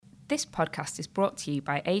This podcast is brought to you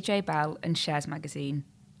by AJ Bell and Shares Magazine.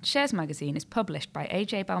 Shares Magazine is published by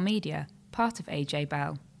AJ Bell Media, part of AJ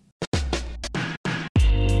Bell.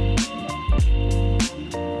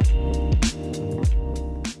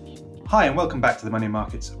 Hi and welcome back to the Money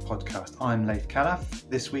Markets podcast. I'm Leif Calaf.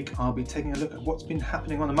 This week I'll be taking a look at what's been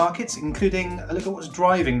happening on the markets, including a look at what's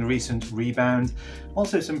driving the recent rebound,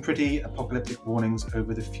 also some pretty apocalyptic warnings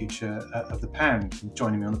over the future of the pound.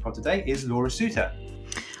 Joining me on the pod today is Laura Suter.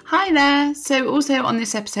 Hi there. So also on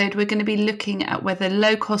this episode, we're going to be looking at whether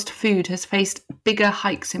low-cost food has faced bigger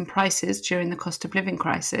hikes in prices during the cost of living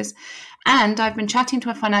crisis. And I've been chatting to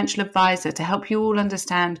a financial advisor to help you all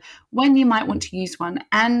understand when you might want to use one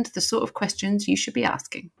and the sort of questions you should be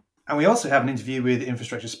asking. And we also have an interview with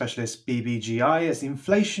infrastructure specialist BBGI, as the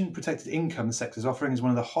inflation-protected income the sector's offering is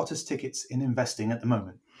one of the hottest tickets in investing at the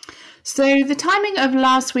moment. So the timing of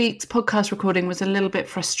last week's podcast recording was a little bit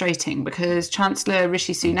frustrating because Chancellor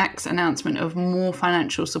Rishi Sunak's announcement of more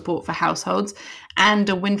financial support for households and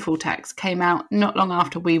a windfall tax came out not long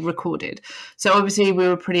after we recorded. So obviously we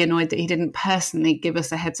were pretty annoyed that he didn't personally give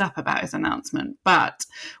us a heads up about his announcement. But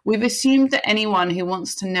we've assumed that anyone who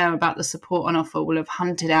wants to know about the support on offer will have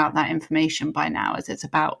hunted out that information by now, as it's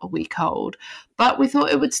about a week old. But we thought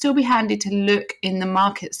it would still be handy to look in the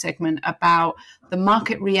market segment about the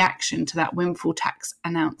market reaction to that windfall tax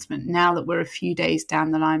announcement now that we're a few days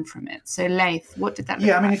down the line from it. So Leif, what did that look like?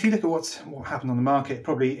 Yeah, I mean, if you look at what happened on the market, it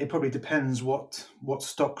probably depends what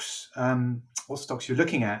stocks you're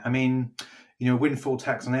looking at. I mean, you know, windfall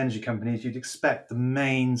tax on energy companies, you'd expect the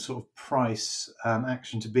main sort of price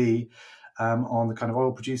action to be on the kind of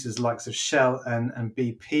oil producers likes of Shell and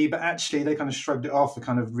BP, but actually they kind of shrugged it off. The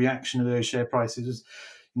kind of reaction of those share prices was,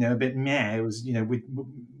 you know, a bit meh. It was, you know,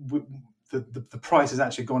 the price has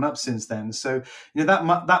actually gone up since then. So, you know,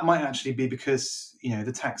 that might actually be because, you know,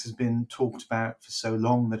 the tax has been talked about for so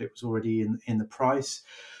long that it was already in the price.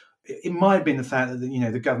 It might have been the fact that, you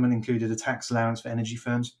know, the government included a tax allowance for energy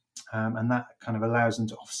firms, and that kind of allows them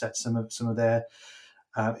to offset some of their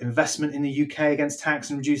investment in the UK against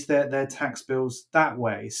tax and reduce their tax bills that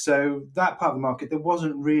way. So that part of the market, there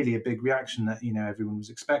wasn't really a big reaction that, you know, everyone was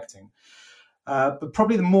expecting. But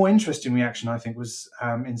probably the more interesting reaction, I think, was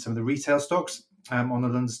in some of the retail stocks on the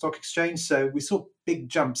London Stock Exchange. So we saw big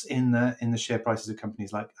jumps in the share prices of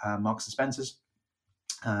companies like Marks and Spencer's,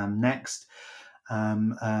 Next,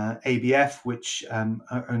 ABF, which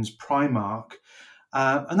owns Primark.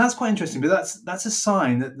 And that's quite interesting, but that's a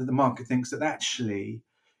sign that the market thinks that actually,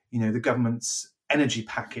 you know, the government's energy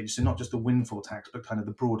package, so not just the windfall tax, but kind of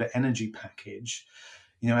the broader energy package,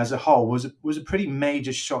 you know, as a whole, was a pretty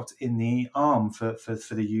major shot in the arm for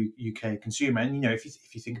the UK consumer. And, you know, if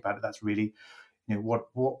you think about it, that's really, you know,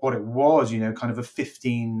 what it was, you know, kind of a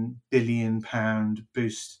 £15 billion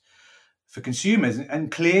boost for consumers.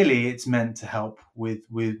 And clearly it's meant to help with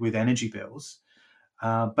energy bills.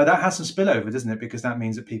 But that has some spillover, doesn't it? Because that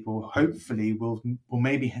means that people hopefully will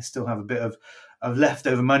maybe still have a bit of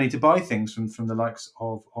leftover money to buy things from the likes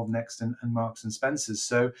of Next and Marks and Spencer's.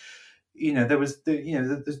 So, you know, there was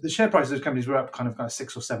the share prices of those companies were up kind of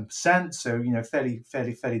 6 or 7%. So, you know, fairly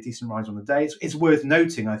decent rise on the day. It's worth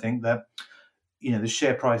noting, I think, that, you know, the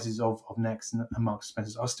share prices of Next and Marks and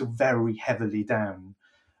Spencer's are still very heavily down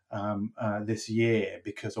this year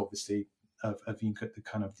because obviously of the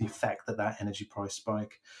kind of the effect that energy price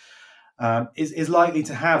spike is likely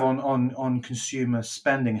to have on consumer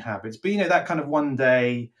spending habits. But, you know, that kind of one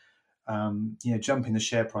day you know, jump in the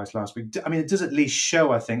share price last week, I mean, it does at least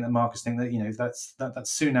show, I think, that markets think that, you know, that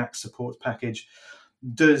Sunak support package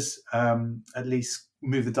does at least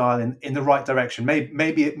move the dial in the right direction.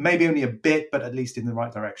 Maybe only a bit, but at least in the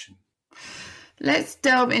right direction. Let's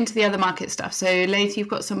delve into the other market stuff. So, Leith, you've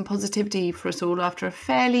got some positivity for us all after a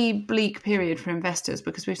fairly bleak period for investors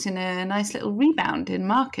because we've seen a nice little rebound in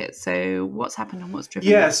markets. So what's happened and what's driven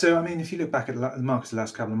that? Yeah, so, I mean, if you look back at the markets the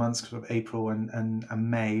last couple of months, sort of April and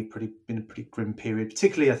May, been a pretty grim period,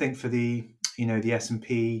 particularly, I think, for the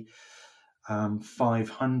S&P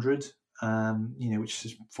 500, you know, which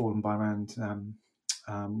has fallen by around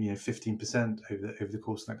 15% over the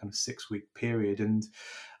course of that kind of 6-week period, and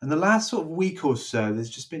the last sort of week or so, there's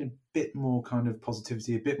just been a bit more kind of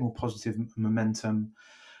positivity, a bit more positive momentum.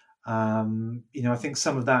 You know, I think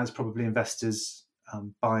some of that is probably investors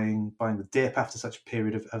buying the dip after such a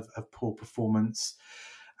period of poor performance,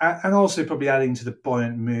 and also probably adding to the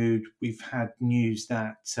buoyant mood. We've had news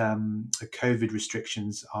that the COVID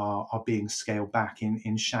restrictions are being scaled back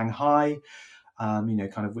in Shanghai. You know,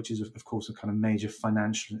 kind of, which is of course a kind of major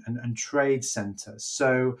financial and trade center.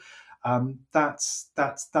 So That's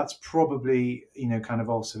probably kind of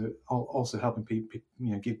also helping people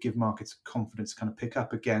give markets confidence to kind of pick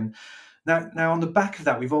up again. Now on the back of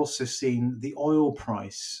that, we've also seen the oil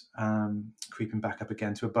price creeping back up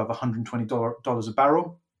again to above $120 a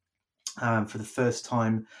barrel for the first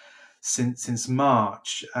time since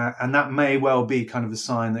March, and that may well be kind of a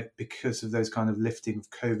sign that because of those kind of lifting of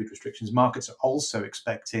COVID restrictions, markets are also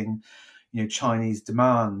expecting Chinese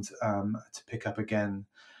demand to pick up again.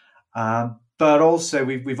 But also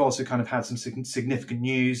we've also kind of had some significant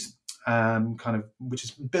news which is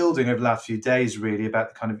building over the last few days really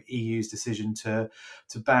about the kind of EU's decision to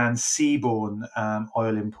ban seaborne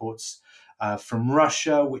oil imports from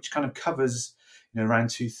Russia, which kind of covers around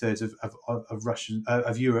 2/3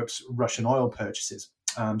 of Europe's Russian oil purchases.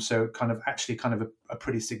 So kind of a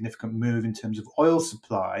pretty significant move in terms of oil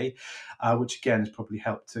supply, which again has probably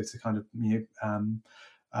helped to kind of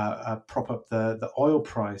prop up the oil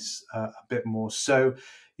price a bit more. So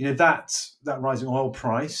that rising oil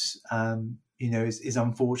price is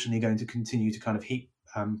unfortunately going to continue to kind of heap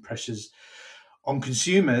pressures on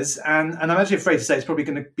consumers, and I'm actually afraid to say it's probably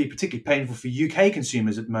going to be particularly painful for UK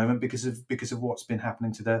consumers at the moment because of what's been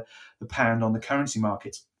happening to the pound on the currency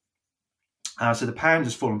markets. So the pound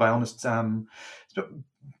has fallen by almost around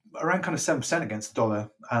kind of 7% against the dollar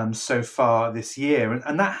so far this year,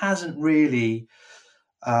 and that hasn't really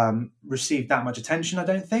received that much attention, I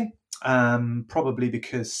don't think. Probably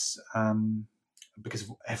because of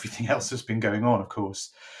everything else that's been going on, of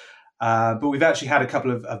course. But we've actually had a couple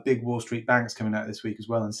of big Wall Street banks coming out this week as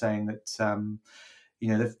well and saying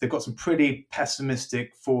that they've got some pretty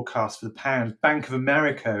pessimistic forecasts for the pound. Bank of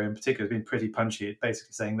America in particular has been pretty punchy. It's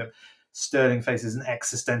basically saying that sterling faces an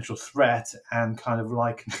existential threat and kind of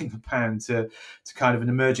likening the pound to kind of an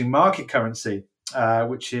emerging market currency,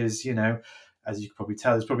 which is, as you can probably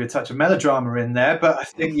tell, there's probably a touch of melodrama in there. But I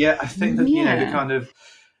think that the kind of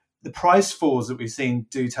the price falls that we've seen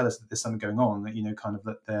do tell us that there's something going on.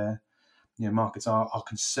 That markets are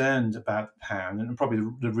concerned about the pound, and probably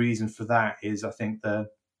the reason for that is, I think, the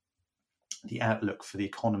outlook for the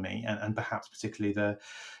economy and perhaps particularly the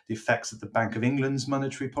effects that the Bank of England's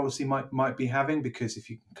monetary policy might be having. Because if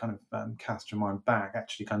you kind of cast your mind back,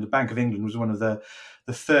 actually, kind of the Bank of England was one of the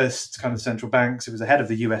first kind of central banks. It was ahead of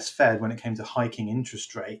the US Fed when it came to hiking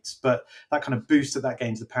interest rates, but that kind of boost that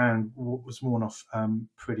gave to the pound was worn off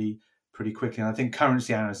pretty quickly. And I think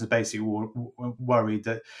currency analysts are basically worried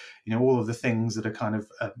that all of the things that are kind of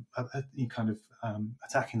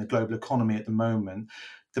attacking the global economy at the moment,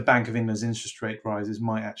 the Bank of England's interest rate rises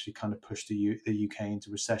might actually kind of push the UK into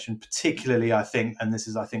recession. Particularly, I think, and this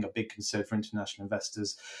is a big concern for international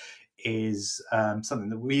investors, is something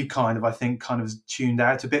that we've kind of tuned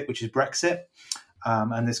out a bit, which is Brexit.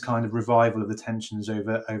 And this kind of revival of the tensions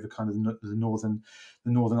over kind of the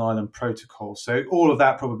Northern Ireland Protocol. So all of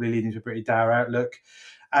that probably leading to a pretty dour outlook.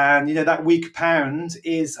 And, that weak pound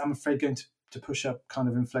is, I'm afraid, going to push up kind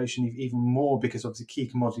of inflation even more, because obviously key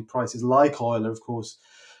commodity prices like oil are, of course,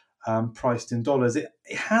 priced in dollars. It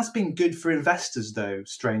has been good for investors, though,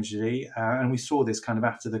 strangely. And we saw this kind of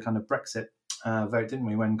after the kind of Brexit vote, didn't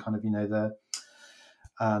we, when kind of,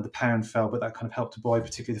 the pound fell, but that kind of helped to buoy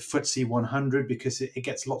particularly the FTSE 100 because it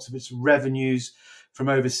gets lots of its revenues from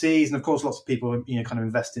overseas, and of course lots of people kind of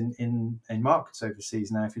invest in markets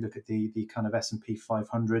overseas now. If you look at the kind of S&P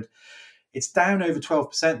 500, it's down over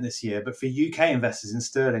 12% this year, but for UK investors in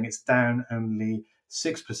sterling, it's down only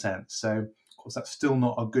 6%. So of course that's still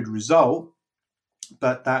not a good result,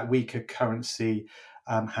 but that weaker currency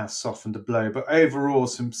has softened the blow. But overall,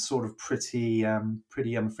 some sort of pretty, I'm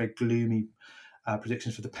afraid, gloomy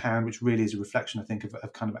predictions for the pound, which really is a reflection, I think,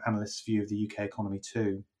 of kind of analysts' view of the UK economy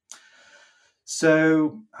too.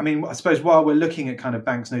 So, I mean, I suppose while we're looking at kind of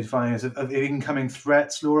banks notifying us of incoming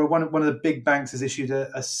threats, Laura, one of the big banks has issued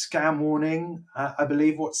a scam warning, I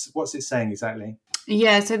believe. What's it saying exactly?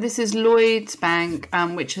 Yeah, so this is Lloyds Bank,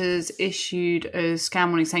 which has issued a scam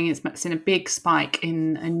warning saying it's seen a big spike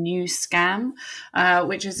in a new scam,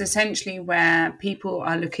 which is essentially where people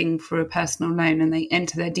are looking for a personal loan and they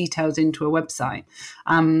enter their details into a website,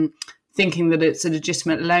 thinking that it's a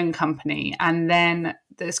legitimate loan company. And then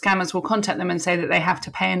the scammers will contact them and say that they have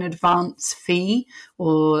to pay an advance fee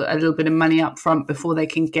or a little bit of money up front before they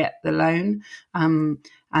can get the loan.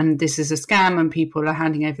 And this is a scam, and people are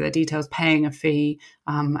handing over their details, paying a fee,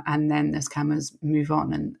 and then the scammers move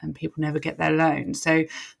on and people never get their loan. So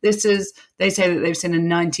they say that they've seen a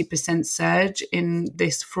 90% surge in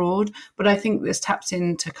this fraud, but I think this taps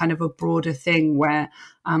into kind of a broader thing where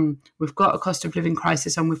we've got a cost of living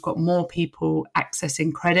crisis and we've got more people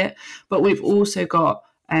accessing credit, but we've also got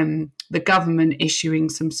the government issuing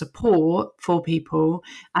some support for people.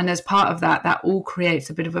 And as part of that, that all creates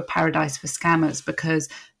a bit of a paradise for scammers, because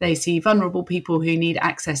they see vulnerable people who need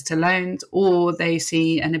access to loans, or they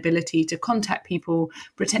see an ability to contact people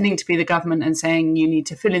pretending to be the government and saying you need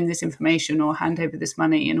to fill in this information or hand over this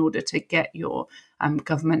money in order to get your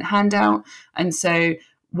government handout. And so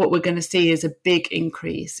what we're going to see is a big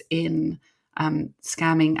increase in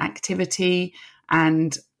scamming activity,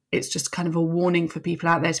 and it's just kind of a warning for people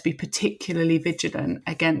out there to be particularly vigilant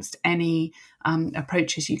against any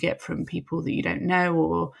approaches you get from people that you don't know,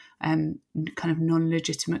 or kind of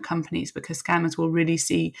non-legitimate companies, because scammers will really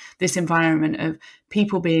see this environment of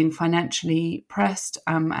people being financially pressed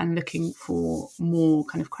and looking for more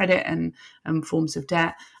kind of credit and forms of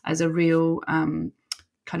debt as a real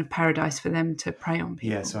kind of paradise for them to prey on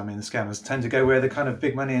people. Yeah, so I mean, the scammers tend to go where the kind of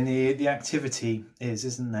big money and the activity is,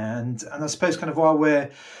 isn't there? And I suppose kind of while we're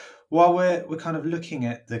kind of looking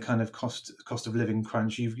at the kind of cost of living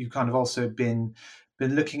crunch, you've kind of also been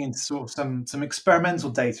looking into sort of some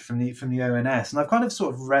experimental data from the ONS, and I've kind of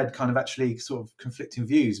sort of read kind of actually sort of conflicting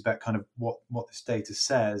views about kind of what this data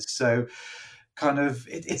says. So kind of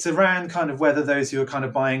it's around kind of whether those who are kind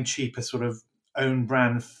of buying cheaper sort of own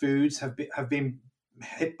brand foods have been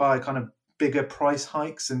hit by kind of bigger price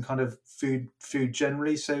hikes and kind of food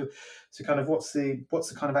generally. So kind of what's the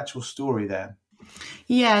kind of actual story there?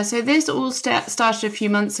 Yeah, so this all started a few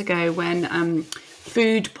months ago when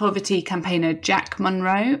food poverty campaigner Jack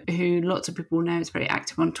Monroe, who lots of people know is very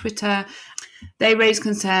active on Twitter, they raised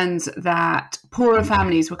concerns that poorer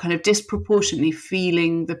families were kind of disproportionately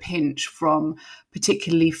feeling the pinch from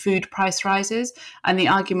particularly food price rises. And the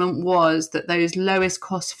argument was that those lowest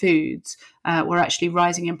cost foods were actually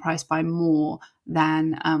rising in price by more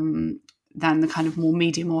than the kind of more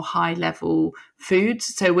medium or high level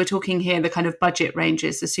foods. So we're talking here the kind of budget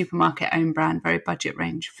ranges, the supermarket own brand, very budget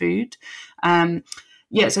range food.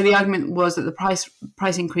 So the argument was that the price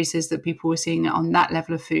increases that people were seeing on that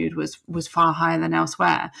level of food was far higher than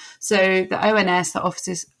elsewhere. So the ONS, the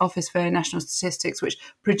Office for National Statistics, which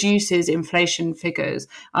produces inflation figures,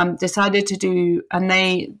 decided to do, and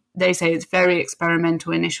they say it's very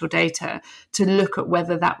experimental initial data, to look at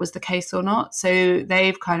whether that was the case or not. So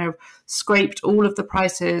they've kind of scraped all of the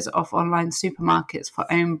prices off online supermarkets for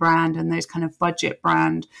own brand and those kind of budget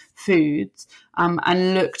brand foods,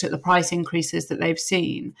 and looked at the price increases that they've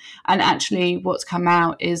seen. And actually what's come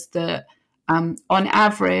out is that on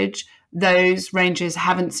average, those ranges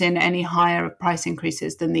haven't seen any higher price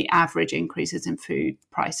increases than the average increases in food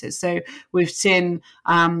prices. So we've seen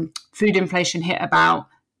food inflation hit about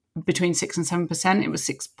between 6 and 7%. It was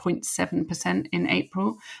 6.7% in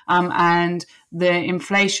April. And the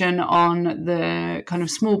inflation on the kind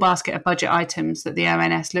of small basket of budget items that the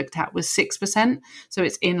ONS looked at was 6%. So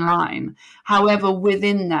it's in line. However,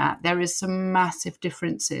 within that, there is some massive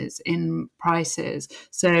differences in prices.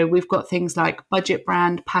 So we've got things like budget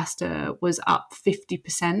brand pasta was up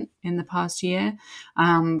 50% in the past year.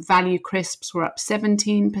 Value crisps were up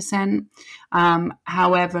 17%.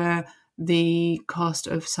 However, the cost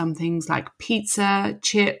of some things like pizza,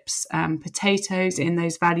 chips, potatoes in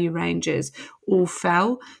those value ranges all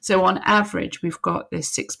fell. So on average, we've got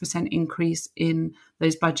this 6% increase in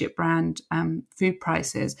those budget brand food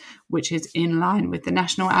prices, which is in line with the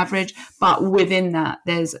national average. But within that,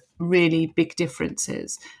 there's really big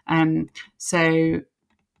differences. I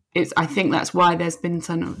think that's why there's been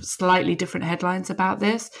some slightly different headlines about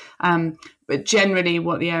this. But generally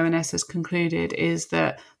what the ONS has concluded is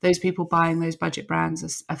that those people buying those budget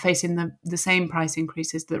brands are facing the same price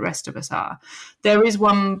increases that the rest of us are. There is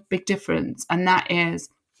one big difference, and that is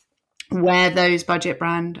where those budget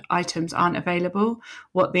brand items aren't available.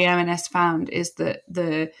 What the ONS found is that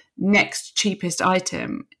the next cheapest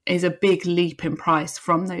item is a big leap in price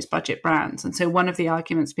from those budget brands. And so one of the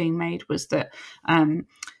arguments being made was that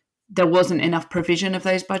there wasn't enough provision of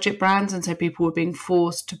those budget brands, and so people were being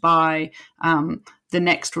forced to buy the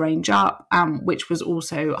next range up, which was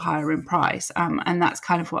also higher in price. And that's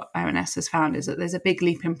kind of what ONS has found, is that there's a big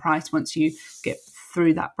leap in price once you get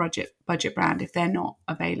through that budget brand if they're not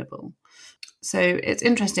available. So it's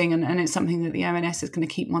interesting, and it's something that the ONS is going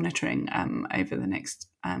to keep monitoring over the next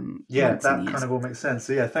months that and years. kind of all makes sense.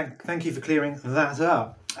 So thank you for clearing that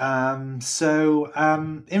up.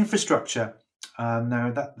 Infrastructure.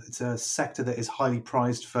 Now, it's a sector that is highly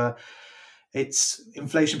prized for its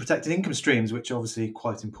inflation-protected income streams, which are obviously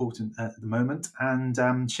quite important at the moment.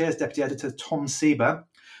 And Shares Deputy Editor Tom Sieber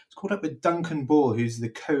has caught up with Duncan Ball, who's the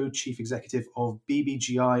co-chief executive of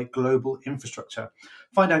BBGI Global Infrastructure,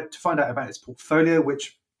 to find out about its portfolio,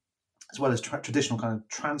 which as well as traditional kind of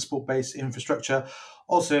transport-based infrastructure.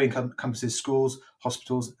 Also encompasses schools,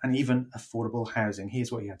 hospitals, and even affordable housing.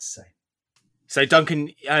 Here's what he had to say. So,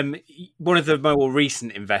 Duncan, one of the more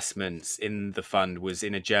recent investments in the fund was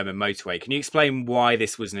in a German motorway. Can you explain why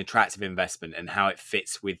this was an attractive investment and how it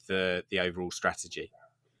fits with the overall strategy?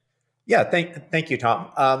 Yeah, thank you,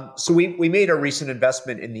 Tom. So we made a recent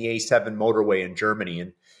investment in the A7 motorway in Germany,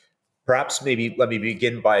 and perhaps maybe let me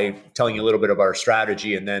begin by telling you a little bit about our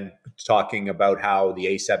strategy and then talking about how the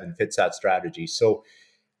A7 fits that strategy. So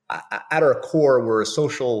at our core, we're a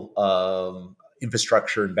social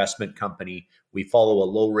infrastructure investment company. We follow a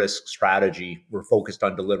low-risk strategy. We're focused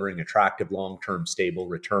on delivering attractive, long-term, stable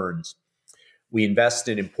returns. We invest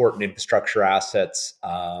in important infrastructure assets,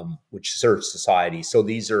 which serve society. So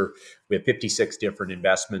we have 56 different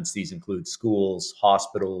investments. These include schools,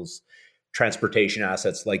 hospitals, transportation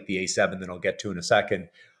assets like the A7 that I'll get to in a second,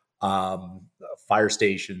 fire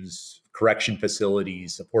stations, correction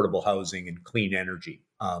facilities, affordable housing, and clean energy.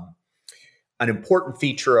 An important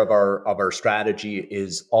feature of our strategy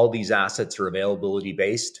is all these assets are availability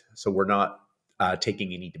based. So we're not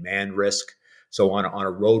taking any demand risk. So on a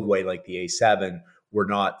roadway like the A7, we're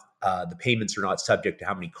not the payments are not subject to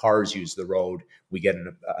how many cars use the road. We get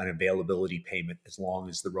an availability payment as long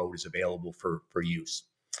as the road is available for use.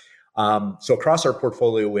 So across our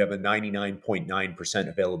portfolio, we have a 99.9%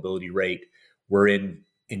 availability rate. We're in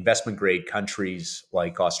investment grade countries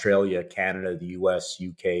like Australia, Canada, the US,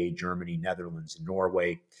 UK, Germany, Netherlands, and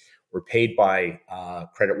Norway. We're paid by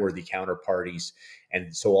creditworthy counterparties.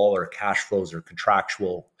 And so all our cash flows are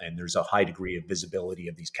contractual, and there's a high degree of visibility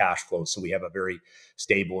of these cash flows. So we have a very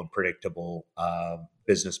stable and predictable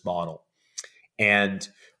business model. And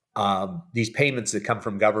these payments that come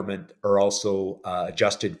from government are also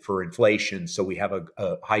adjusted for inflation. So we have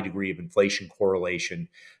a high degree of inflation correlation.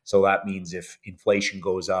 So that means if inflation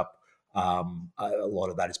goes up, a lot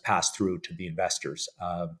of that is passed through to the investors.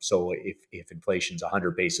 So if inflation's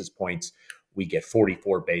 100 basis points, we get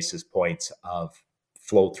 44 basis points of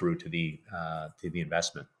flow through to the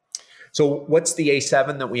investment. So what's the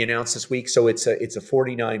A7 that we announced this week? So it's a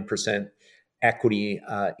 49% equity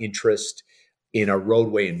interest in a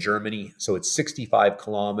roadway in Germany. So it's 65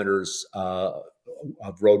 kilometers of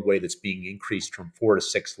roadway that's being increased from 4 to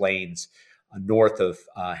 6 lanes north of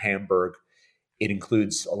Hamburg. It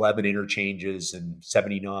includes 11 interchanges and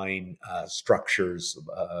 79 structures.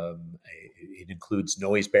 It includes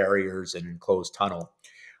noise barriers and enclosed tunnel.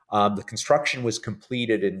 The construction was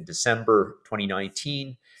completed in December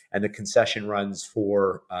 2019, and the concession runs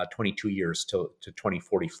for 22 years to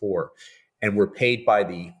 2044. And we're paid by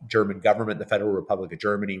the German government, the Federal Republic of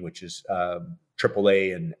Germany, which is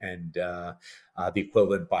AAA and the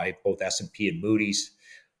equivalent by both S&P and Moody's.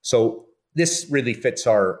 So this really fits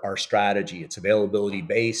our strategy. It's availability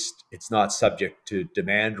based. It's not subject to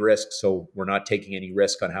demand risk. So we're not taking any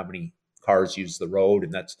risk on how many cars use the road.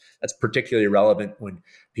 And that's particularly relevant when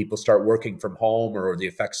people start working from home or the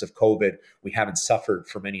effects of COVID. We haven't suffered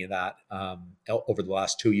from any of that over the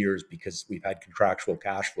last 2 years because we've had contractual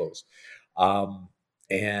cash flows.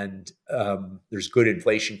 And there's good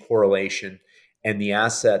inflation correlation, and the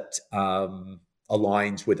asset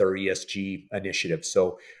aligns with our ESG initiative.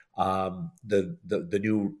 So the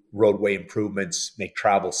new roadway improvements make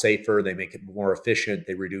travel safer. They make it more efficient.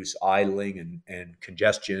 They reduce idling and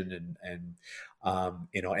congestion. And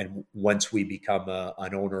once we become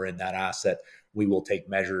an owner in that asset, we will take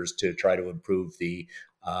measures to try to improve the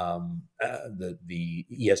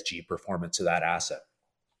ESG performance of that asset.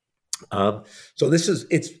 So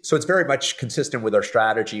it's very much consistent with our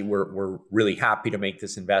strategy. We're really happy to make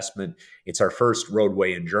this investment. It's our first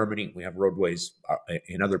roadway in Germany. We have roadways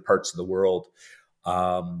in other parts of the world.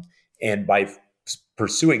 And by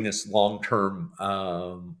pursuing this long-term,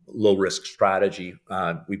 low-risk strategy,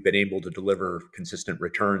 we've been able to deliver consistent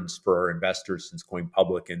returns for our investors since going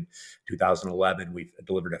public in 2011. We've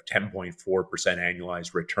delivered a 10.4%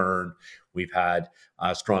 annualized return. We've had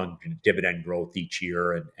strong dividend growth each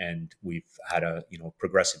year, and we've had a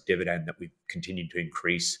progressive dividend that we've continued to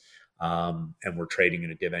increase. And we're trading at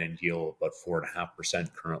a dividend yield of about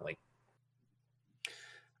 4.5% currently.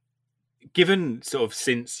 Given sort of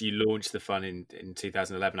since you launched the fund in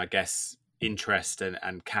 2011, I guess interest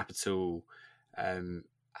and capital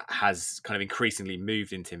has kind of increasingly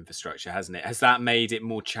moved into infrastructure, hasn't it? Has that made it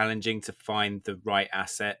more challenging to find the right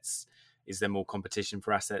assets? Is there more competition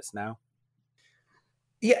for assets now?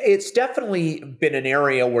 Yeah, it's definitely been an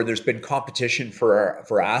area where there's been competition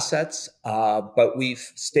for assets, but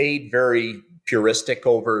we've stayed very puristic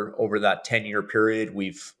over that 10-year period.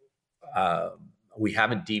 We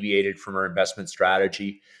haven't deviated from our investment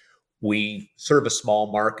strategy. we serve a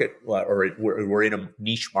small market, or we're in a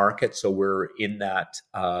niche market, so we're in that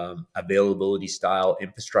availability style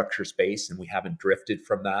infrastructure space, and we haven't drifted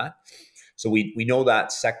from that. So we know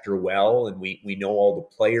that sector well, and we know all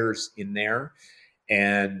the players in there.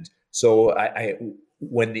 And so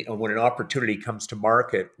when an opportunity comes to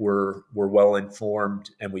market, we're well informed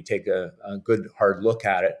and we take a good hard look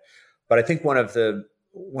at it. But I think one of the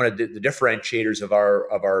differentiators of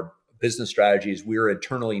our business strategy is we're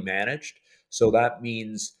internally managed. So that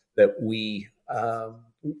means that we're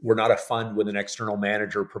not a fund with an external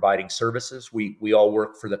manager providing services. We all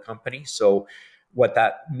work for the company. So what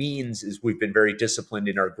that means is we've been very disciplined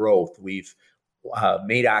in our growth. We've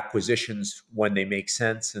made acquisitions when they make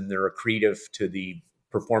sense and they're accretive to the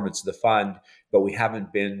performance of the fund, but we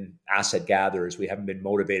haven't been asset gatherers. We haven't been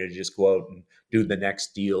motivated to just go out and do the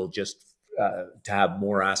next deal just to have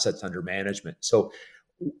more assets under management. So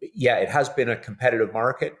yeah, it has been a competitive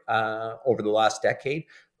market over the last decade,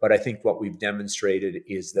 but I think what we've demonstrated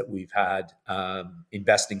is that we've had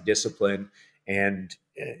investing discipline, and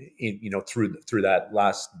through that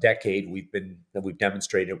last decade, we've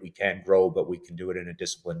demonstrated we can grow, but we can do it in a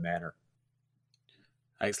disciplined manner.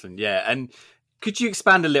 Excellent, yeah. And could you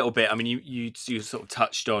expand a little bit? I mean, you sort of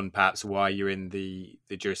touched on perhaps why you're in the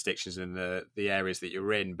jurisdictions and the areas that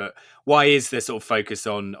you're in, but why is there sort of focus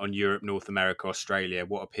on Europe, North America, Australia?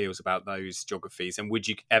 What appeals about those geographies? And would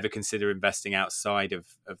you ever consider investing outside of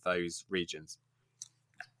those regions?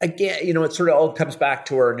 Again, it sort of all comes back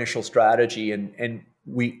to our initial strategy, and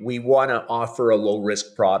we want to offer a low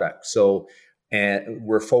risk product. So, and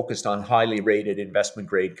we're focused on highly rated investment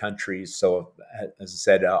grade countries. So, as I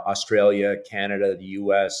said, Australia, Canada, the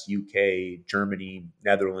US, UK, Germany,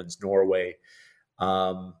 Netherlands, Norway.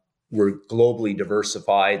 We're globally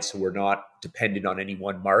diversified, so we're not dependent on any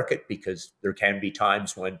one market, because there can be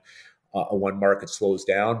times when one market slows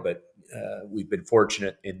down. But we've been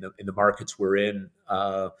fortunate in the markets we're in.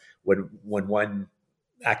 When one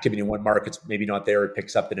activity in one market's maybe not there, it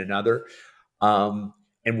picks up in another.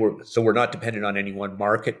 And we're not dependent on any one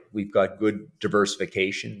market. We've got good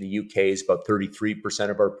diversification. The UK is about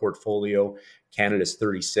 33% of our portfolio. Canada's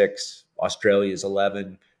 36%. Australia is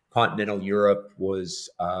 11%. Continental Europe was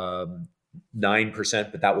 9%,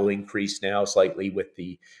 but that will increase now slightly with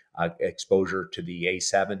the exposure to the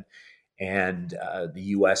A7. And the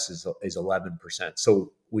US is 11%.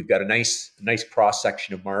 So we've got a nice cross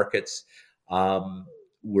section of markets.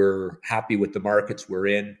 We're happy with the markets we're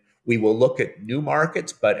in. We will look at new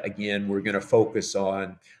markets, but again, we're going to focus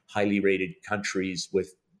on highly rated countries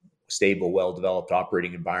with stable, well-developed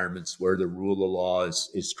operating environments where the rule of law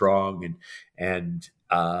is strong and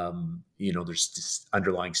there's this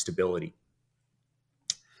underlying stability.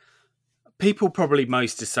 People probably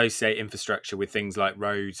most associate infrastructure with things like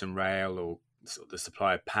roads and rail, or sort of the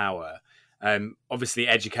supply of power. Obviously,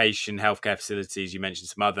 education, healthcare facilities, you mentioned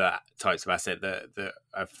some other types of asset that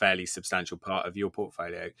are a fairly substantial part of your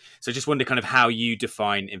portfolio. So just wonder kind of how you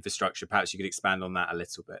define infrastructure. Perhaps you could expand on that a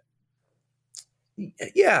little bit.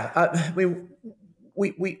 Yeah, I mean,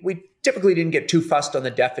 we typically didn't get too fussed on the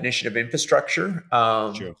definition of infrastructure,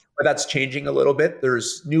 Sure. But that's changing a little bit.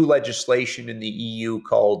 There's new legislation in the EU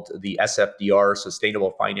called the SFDR,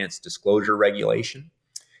 Sustainable Finance Disclosure Regulation.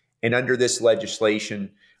 And under this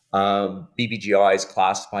legislation, BBGI is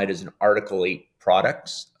classified as an Article 8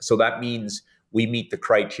 product. So that means we meet the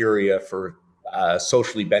criteria for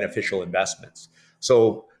socially beneficial investments.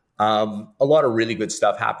 So a lot of really good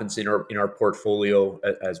stuff happens in our portfolio.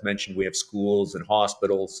 As mentioned, we have schools and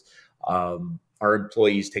hospitals. Our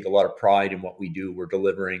employees take a lot of pride in what we do. We're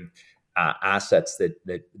delivering assets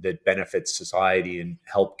that benefit society and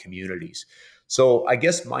help communities. So I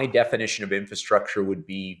guess my definition of infrastructure would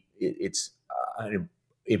be it's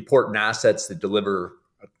important assets that deliver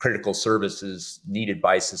critical services needed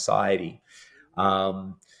by society.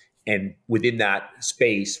 And within that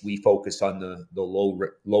space, we focus on the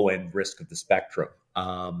low end risk of the spectrum.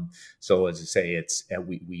 So as I say,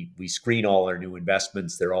 we screen all our new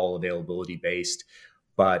investments. They're all availability based,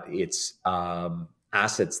 but it's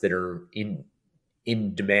assets that are in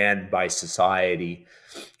demand by society,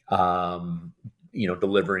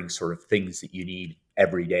 delivering sort of things that you need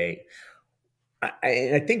every day.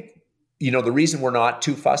 I think, the reason we're not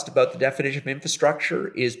too fussed about the definition of infrastructure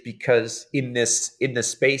is because in this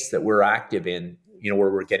space that we're active in, where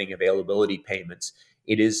we're getting availability payments,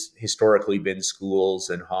 it has historically been schools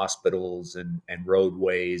and hospitals and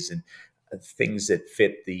roadways and things that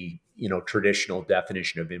fit the, traditional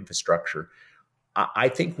definition of infrastructure. I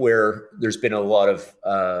think where there's been a lot of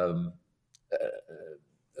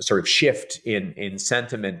sort of shift in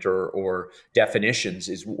sentiment or definitions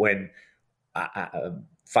is when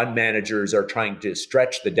fund managers are trying to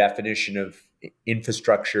stretch the definition of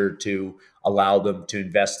infrastructure to allow them to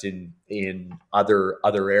invest in other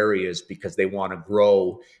areas because they want to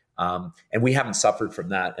grow. And we haven't suffered from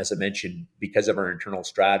that, as I mentioned, because of our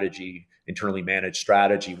internally managed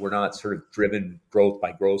strategy. We're not sort of driven growth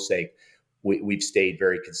by growth's sake. We've stayed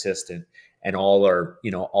very consistent, and all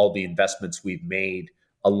the investments we've made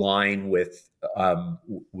align with.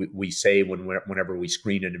 We say whenever we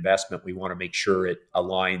screen an investment, we want to make sure it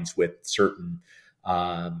aligns with certain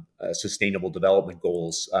sustainable development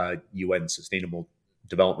goals, UN Sustainable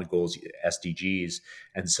Development Goals, SDGs.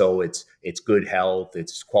 And so it's good health,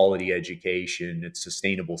 it's quality education, it's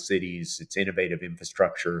sustainable cities, it's innovative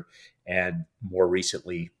infrastructure, and more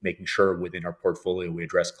recently, making sure within our portfolio we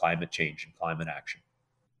address climate change and climate action.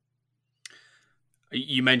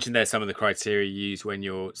 You mentioned there some of the criteria you use when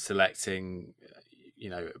you're selecting,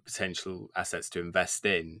 potential assets to invest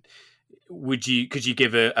in. Could you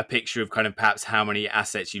give a picture of kind of perhaps how many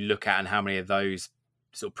assets you look at and how many of those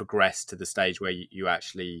sort of progress to the stage where you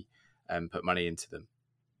actually put money into them?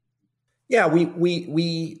 Yeah,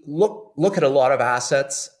 we look at a lot of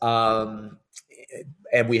assets, and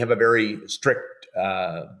we have a very strict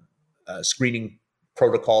screening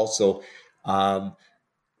protocol. So,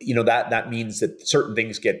 that means that certain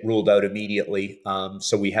things get ruled out immediately.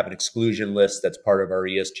 So we have an exclusion list that's part of our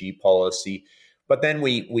ESG policy. But then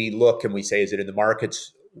we look and we say, is it in the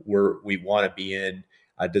markets where we want to be in?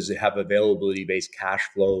 Does it have availability-based cash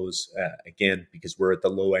flows? Again, because we're at the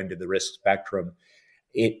low end of the risk spectrum,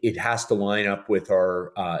 it has to line up with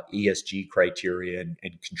our ESG criteria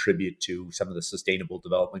and contribute to some of the sustainable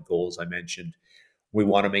development goals I mentioned. We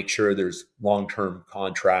want to make sure there's long-term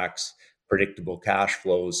contracts, predictable cash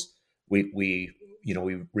flows. We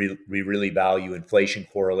really value inflation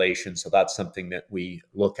correlation, so that's something that we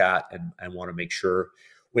look at and want to make sure.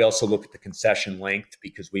 We also look at the concession length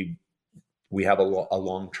because we have a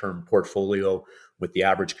long-term portfolio with the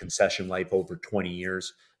average concession life over 20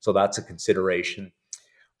 years, so that's a consideration.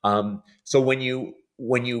 So when you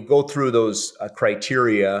go through those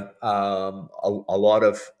criteria, a lot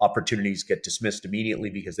of opportunities get dismissed immediately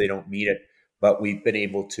because they don't meet it. But we've been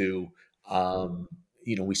able to,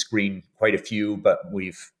 we screen quite a few, but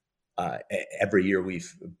every year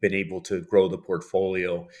we've been able to grow the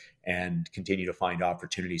portfolio and continue to find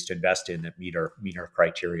opportunities to invest in that meet our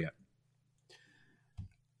criteria.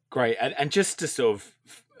 Great. And just to sort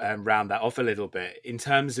of round that off a little bit, in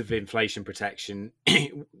terms of inflation protection,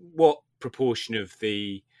 what proportion of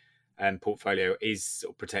the portfolio is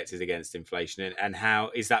sort of protected against inflation, and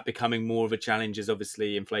how is that becoming more of a challenge as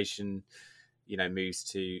obviously inflation, moves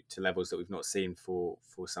to levels that we've not seen for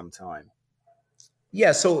some time?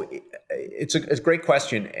 Yeah, so it's a great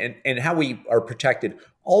question, and how we are protected.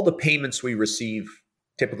 All the payments we receive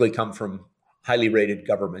typically come from highly rated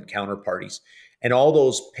government counterparties, and all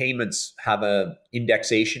those payments have a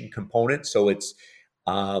indexation component. So it's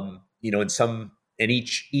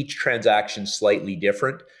each transaction slightly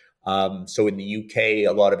different. So in the UK,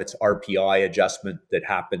 a lot of it's RPI adjustment that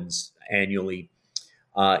happens annually.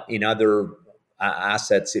 In other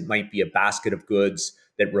assets, it might be a basket of goods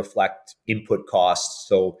that reflect input costs.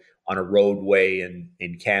 So on a roadway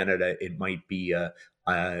in Canada, it might be a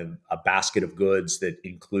basket of goods that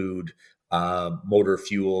include motor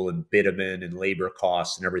fuel and bitumen and labor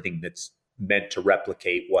costs and everything that's meant to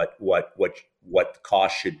replicate what the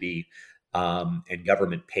cost should be, and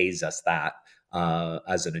government pays us that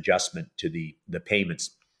as an adjustment to the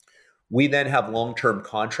payments. We then have long-term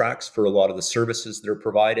contracts for a lot of the services that are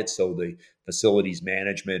provided. So the facilities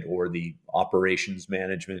management or the operations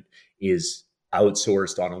management is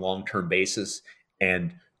outsourced on a long-term basis,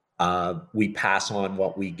 and we pass on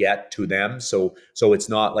what we get to them. So it's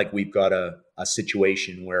not like we've got a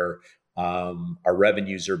situation where our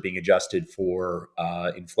revenues are being adjusted for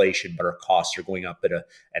inflation, but our costs are going up at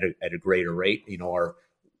a greater rate.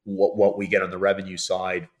 What we get on the revenue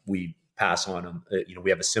side, we pass on.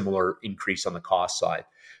 We have a similar increase on the cost side.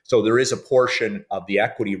 So there is a portion of the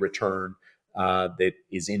equity return that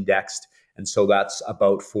is indexed, and so that's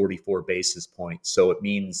about 44 basis points. So it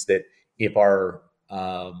means that if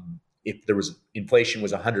inflation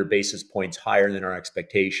was 100 basis points higher than our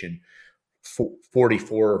expectation,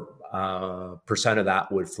 44% of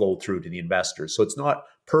that would flow through to the investors. So it's not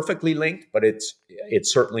perfectly linked, but it's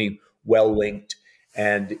certainly well linked.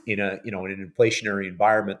 And in an inflationary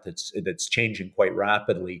environment that's changing quite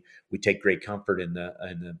rapidly, we take great comfort in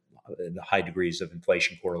the high degrees of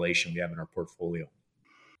inflation correlation we have in our portfolio.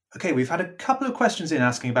 Okay, we've had a couple of questions in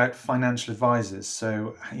asking about financial advisors.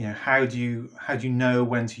 So, how do you know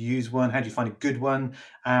when to use one? How do you find a good one,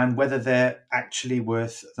 and whether they're actually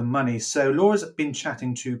worth the money? So, Laura's been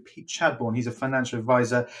chatting to Pete Chadbourne. He's a financial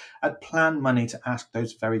advisor at Plan Money to ask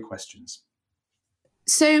those very questions.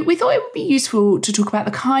 So we thought it would be useful to talk about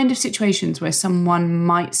the kind of situations where someone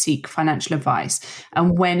might seek financial advice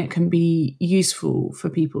and when it can be useful for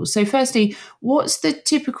people. So firstly, what's the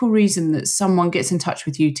typical reason that someone gets in touch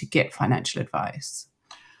with you to get financial advice?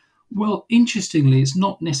 Well, interestingly, it's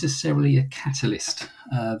not necessarily a catalyst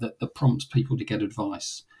that prompts people to get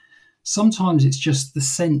advice. Sometimes it's just the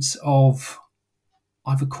sense of,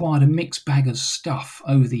 I've acquired a mixed bag of stuff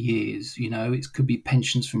over the years. It could be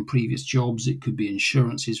pensions from previous jobs. It could be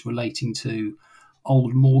insurances relating to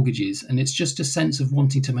old mortgages. And it's just a sense of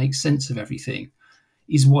wanting to make sense of everything.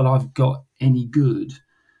 Is what I've got any good?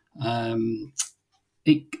 A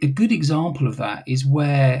good example of that is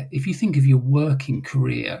where, if you think of your working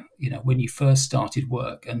career, when you first started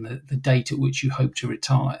work and the date at which you hope to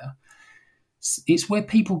retire, it's where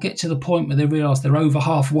people get to the point where they realise they're over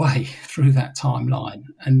halfway through that timeline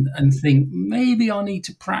and think, maybe I need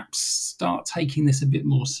to perhaps start taking this a bit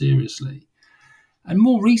more seriously. And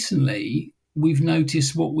more recently, we've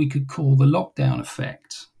noticed what we could call the lockdown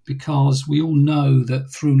effect, because we all know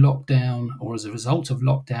that through lockdown, or as a result of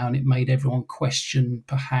lockdown, it made everyone question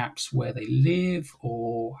perhaps where they live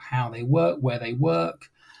or how they work, where they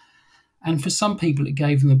work. And for some people, it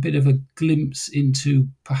gave them a bit of a glimpse into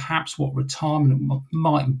perhaps what retirement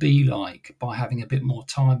might be like by having a bit more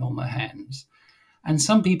time on their hands. And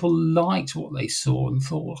some people liked what they saw and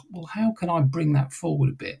thought, well, how can I bring that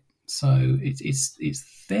forward a bit? So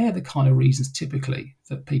they're the kind of reasons typically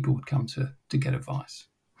that people would come to get advice.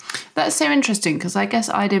 That's so interesting, because I guess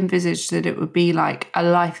I'd envisaged that it would be like a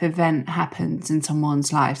life event happens in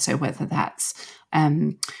someone's life. So whether that's,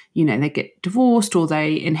 they get divorced or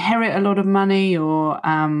they inherit a lot of money, or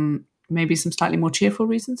maybe some slightly more cheerful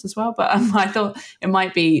reasons as well. But I thought it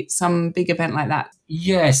might be some big event like that.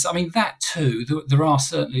 Yes, I mean, that too. There are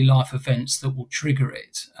certainly life events that will trigger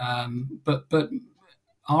it. But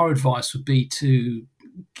our advice would be to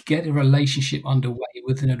get a relationship underway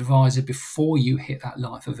with an advisor before you hit that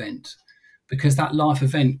life event, because that life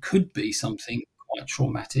event could be something quite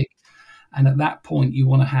traumatic. And at that point, you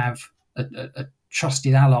want to have a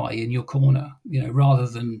trusted ally in your corner, rather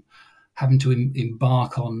than having to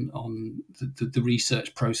embark on the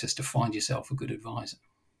research process to find yourself a good advisor.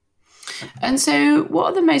 And so what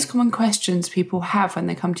are the most common questions people have when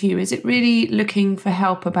they come to you? Is it really looking for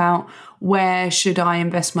help about where should I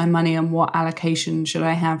invest my money and what allocation should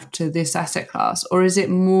I have to this asset class? Or is it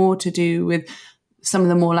more to do with some of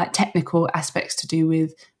the more like technical aspects to do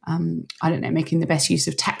with, making the best use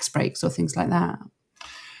of tax breaks or things like that?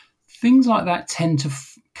 Things like that tend to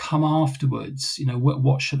come afterwards.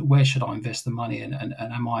 Where should I invest the money and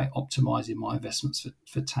am I optimizing my investments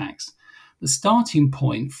for tax? The starting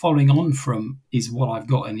point, following on from, is what I've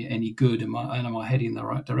got any good and am I heading in the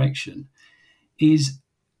right direction, is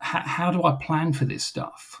how do I plan for this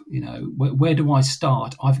stuff? Where do I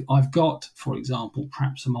start? I've got, for example,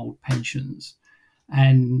 perhaps some old pensions,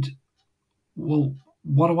 and well,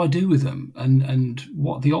 what do I do with them, and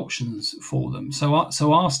what are the options for them? So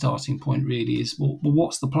our starting point really is, well,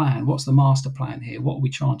 what's the plan? What's the master plan here? What are we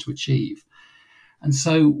trying to achieve? And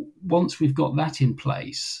so once we've got that in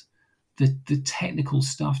place, the technical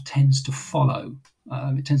stuff tends to follow.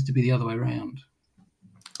 It tends to be the other way around.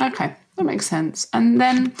 Okay, that makes sense. And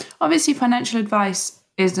then obviously financial advice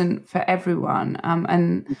isn't for everyone.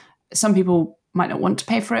 And some people might not want to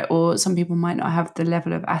pay for it, or some people might not have the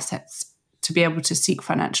level of assets to be able to seek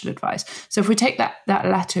financial advice. So if we take that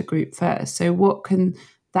latter group first, so what can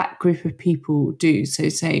that group of people do? So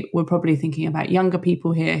say we're probably thinking about younger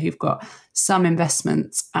people here who've got some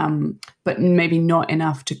investments, but maybe not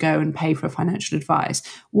enough to go and pay for financial advice.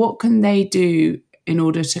 What can they do in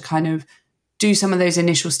order to kind of do some of those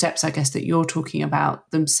initial steps, I guess, that you're talking about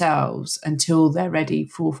themselves until they're ready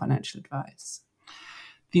for financial advice?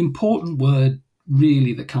 The important word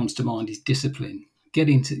really that comes to mind is discipline. Get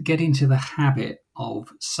into the habit of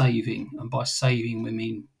saving. And by saving, we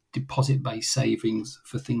mean deposit-based savings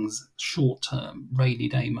for things short-term, rainy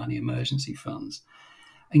day money, emergency funds,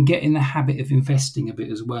 and get in the habit of investing a bit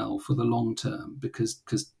as well for the long term, because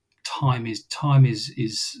time is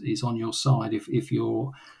on your side. If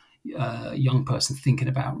you're a young person thinking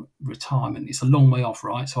about retirement, it's a long way off,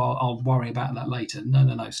 right? So I'll worry about that later.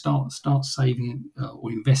 No. Start saving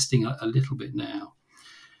or investing a little bit now,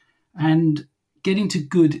 and get into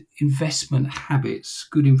good investment habits,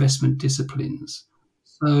 good investment disciplines.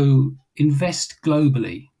 So invest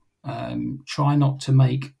globally. Try not to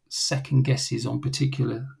make second guesses on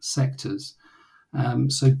particular sectors.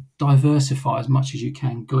 So diversify as much as you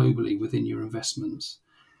can globally within your investments,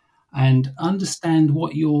 and understand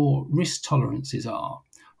what your risk tolerances are,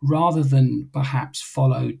 rather than perhaps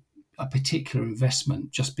follow a particular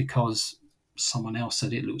investment just because someone else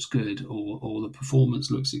said it looks good or the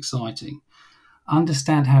performance looks exciting.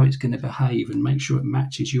 Understand how it's going to behave and make sure it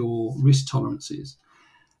matches your risk tolerances,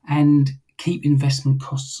 and keep investment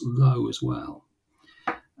costs low as well.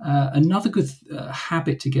 Another good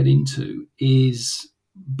habit to get into is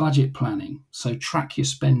budget planning. So track your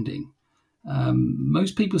spending.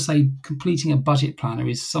 Most people say completing a budget planner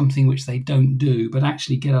is something which they don't do, but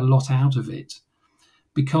actually get a lot out of it,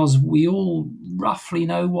 because we all roughly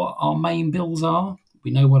know what our main bills are. We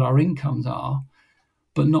know what our incomes are,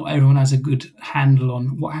 but not everyone has a good handle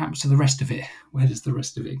on what happens to the rest of it. Where does the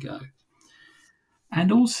rest of it go?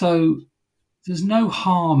 And also, there's no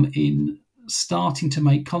harm in starting to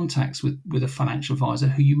make contacts with a financial advisor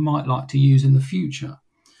who you might like to use in the future.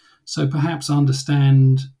 So perhaps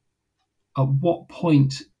understand at what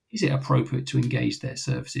point is it appropriate to engage their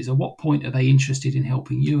services? At what point are they interested in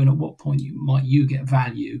helping you? And at what point might you get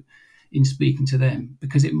value in speaking to them?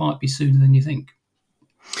 Because it might be sooner than you think.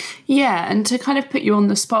 Yeah, and to kind of put you on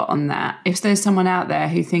the spot on that, if there's someone out there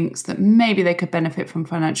who thinks that maybe they could benefit from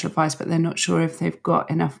financial advice, but they're not sure if they've got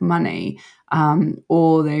enough money,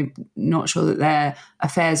 or they're not sure that their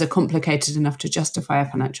affairs are complicated enough to justify a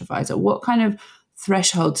financial advisor, what kind of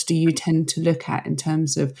thresholds do you tend to look at in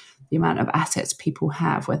terms of the amount of assets people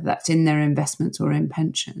have, whether that's in their investments or in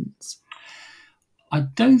pensions? I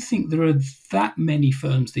don't think there are that many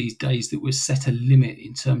firms these days that would set a limit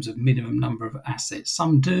in terms of minimum number of assets.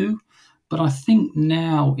 Some do, but I think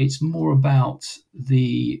now it's more about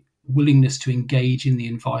the willingness to engage in the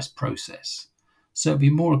advice process. So it'd be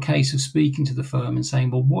more a case of speaking to the firm and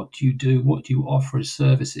saying, well, what do you do? What do you offer as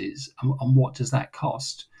services? And what does that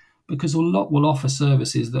cost? Because a lot will offer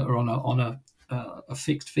services that are on a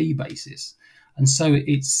fixed fee basis. And so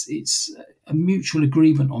it's a mutual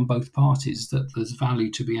agreement on both parties that there's value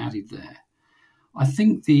to be added there. I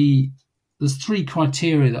think there's three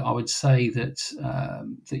criteria that I would say that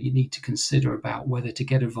you need to consider about whether to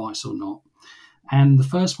get advice or not. And the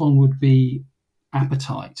first one would be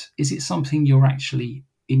appetite. Is it something you're actually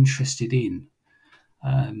interested in?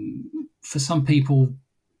 For some people,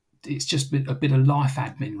 it's just a bit of life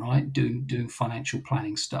admin, right? Doing financial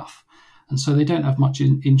planning stuff. And so they don't have much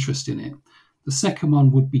interest in it. The second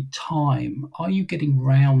one would be time. Are you getting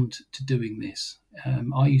round to doing this?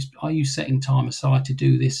 Are you setting time aside to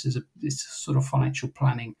do this this sort of financial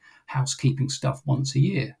planning, housekeeping stuff once a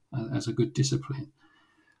year as a good discipline?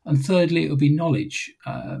 And thirdly, it would be knowledge.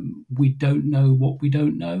 We don't know what we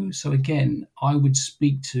don't know. So again, I would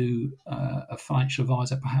speak to a financial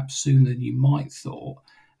advisor perhaps sooner than you might thought,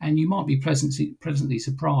 and you might be pleasantly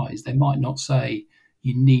surprised. They might not say,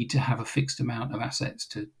 you need to have a fixed amount of assets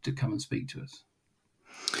to come and speak to us.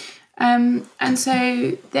 And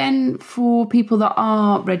so then for people that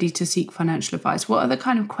are ready to seek financial advice, what are the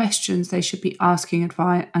kind of questions they should be asking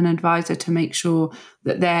an advisor to make sure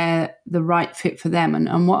that they're the right fit for them?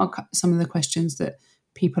 And what are some of the questions that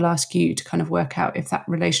people ask you to kind of work out if that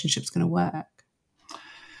relationship's going to work?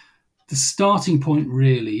 The starting point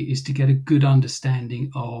really is to get a good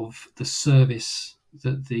understanding of the service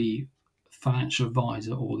that the financial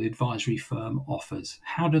advisor or the advisory firm offers.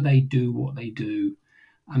 How do they do what they do?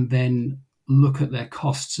 And then look at their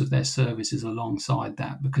costs of their services alongside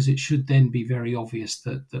that, because it should then be very obvious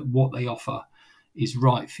that what they offer is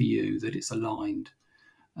right for you, that it's aligned.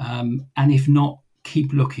 And if not,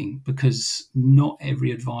 keep looking, because not every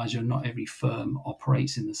advisor, not every firm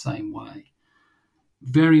operates in the same way.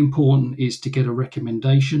 Very important is to get a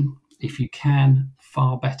recommendation. If you can,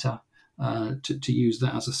 far better. To use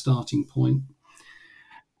that as a starting point.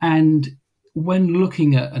 And when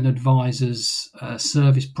looking at an advisor's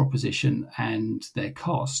service proposition and their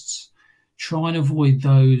costs, try and avoid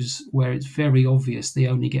those where it's very obvious they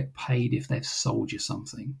only get paid if they've sold you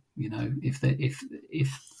something. You know, if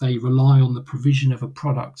they rely on the provision of a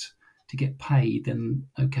product to get paid, then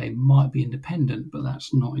okay, might be independent, but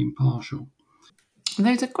that's not impartial.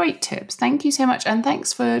 Those are great tips. Thank you so much. And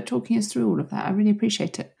thanks for talking us through all of that. I really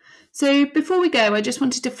appreciate it. So before we go, I just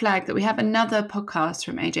wanted to flag that we have another podcast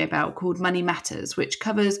from AJ Bell called Money Matters, which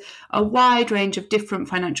covers a wide range of different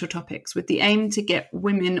financial topics with the aim to get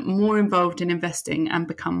women more involved in investing and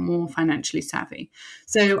become more financially savvy.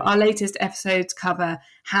 So our latest episodes cover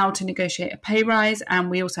how to negotiate a pay rise, and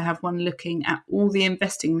we also have one looking at all the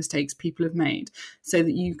investing mistakes people have made so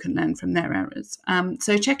that you can learn from their errors.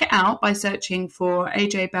 So check it out by searching for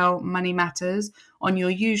AJ Bell Money Matters on your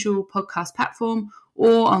usual podcast platform,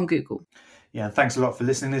 or on Google. Yeah, thanks a lot for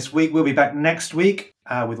listening this week. We'll be back next week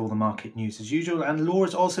with all the market news as usual. And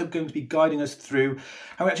Laura's also going to be guiding us through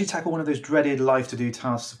how we actually tackle one of those dreaded life to-do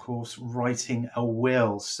tasks, of course, writing a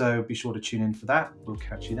will. So be sure to tune in for that. We'll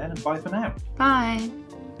catch you then, and bye for now. Bye.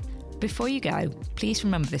 Before you go, please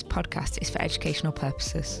remember this podcast is for educational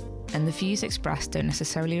purposes, and the views expressed don't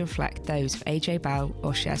necessarily reflect those of AJ Bell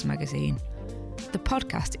or Shares Magazine. The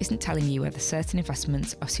podcast isn't telling you whether certain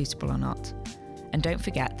investments are suitable or not. And don't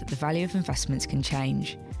forget that the value of investments can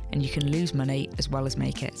change, and you can lose money as well as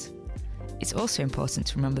make it. It's also important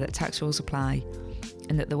to remember that tax rules apply,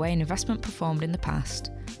 and that the way an investment performed in the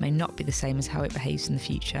past may not be the same as how it behaves in the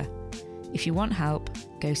future. If you want help,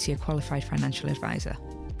 go see a qualified financial advisor.